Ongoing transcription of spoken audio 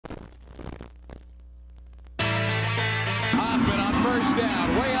first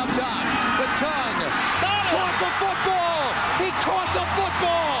down, way up top. Battung caught the football. He caught the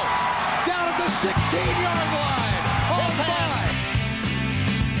football down at the 16-yard line. Oh my!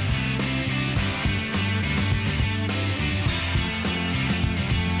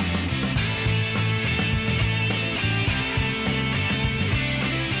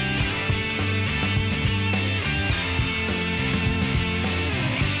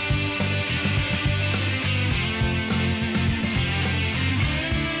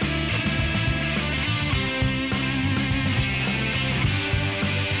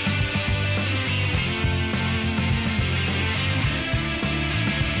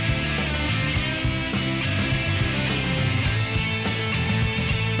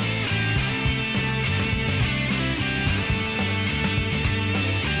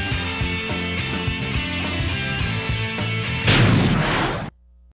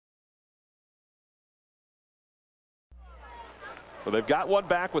 Well, they've got one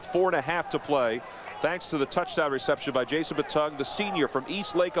back with 4.5 to play, thanks to the touchdown reception by Jason Battung, the senior from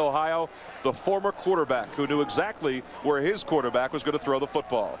East Lake, Ohio, the former quarterback who knew exactly where his quarterback was going to throw the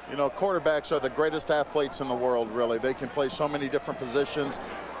football. You know, quarterbacks are the greatest athletes in the world, really. They can play so many different positions.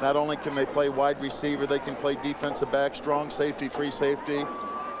 Not only can they play wide receiver, they can play defensive back, strong safety, free safety.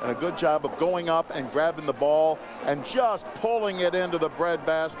 And a good job of going up and grabbing the ball and just pulling it into the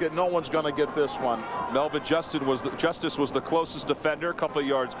breadbasket. No one's going to get this one. Melvin Justice was the closest defender, a couple of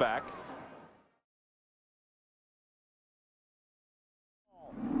yards back.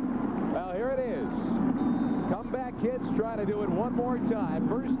 Well, here it is. Comeback kids trying to do it one more time.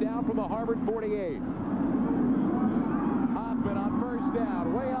 First down from the Harvard 48. Hoffman on first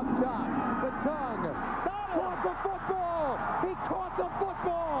down, way up top. Battung caught the football. He caught the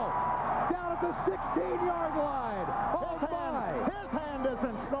football down at the 16-yard line. Oh my! His hand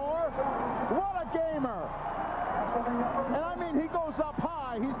isn't sore. What a gamer! And I mean, he goes up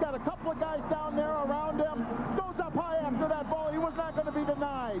high. He's got a couple of guys down there around him. Goes up high after that ball. He was not going to be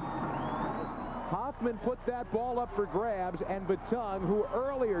denied. Hoffman put that ball up for grabs, and Battung, who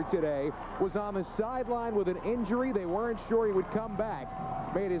earlier today was on the sideline with an injury, they weren't sure he would come back,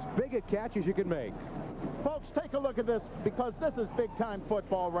 made as big a catch as you could make. Folks, take a look at this, because this is big-time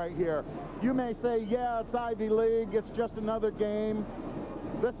football right here. You may say, yeah, it's Ivy League, it's just another game.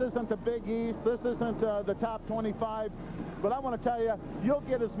 This isn't the Big East, this isn't the top 25. But I want to tell you, you'll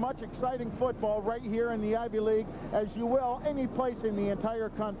get as much exciting football right here in the Ivy League as you will any place in the entire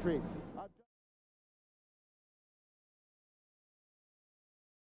country.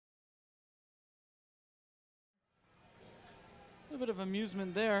 A little bit of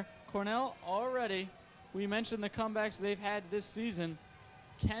amusement there. Cornell already, we mentioned the comebacks they've had this season.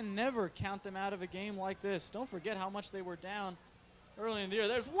 Can never count them out of a game like this. Don't forget how much they were down early in the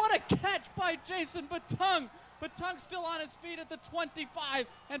year. What a catch by Jason Battung. Battung still on his feet at the 25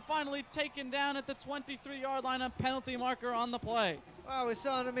 and finally taken down at the 23-yard line, a penalty marker on the play. Wow, we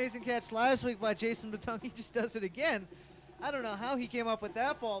saw an amazing catch last week by Jason Battung. He just does it again. I don't know how he came up with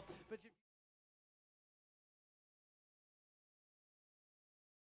that ball, but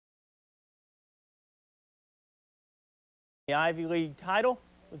the Ivy League title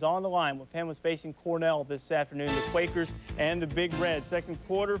was on the line when Penn was facing Cornell this afternoon. The Quakers and the Big Red. Second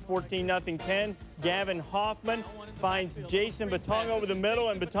quarter, 14-0 Penn. Gavin Hoffman finds Jason Battung over the middle,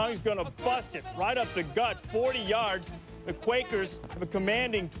 and Batung's going to bust it right up the gut, 40 yards. The Quakers have a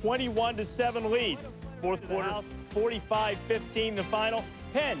commanding 21-7 lead. Fourth quarter, 45-15 the final.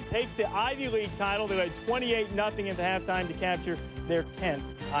 Penn takes the Ivy League title. They led 28-0 at the halftime to capture their 10th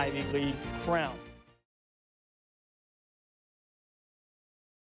Ivy League crown.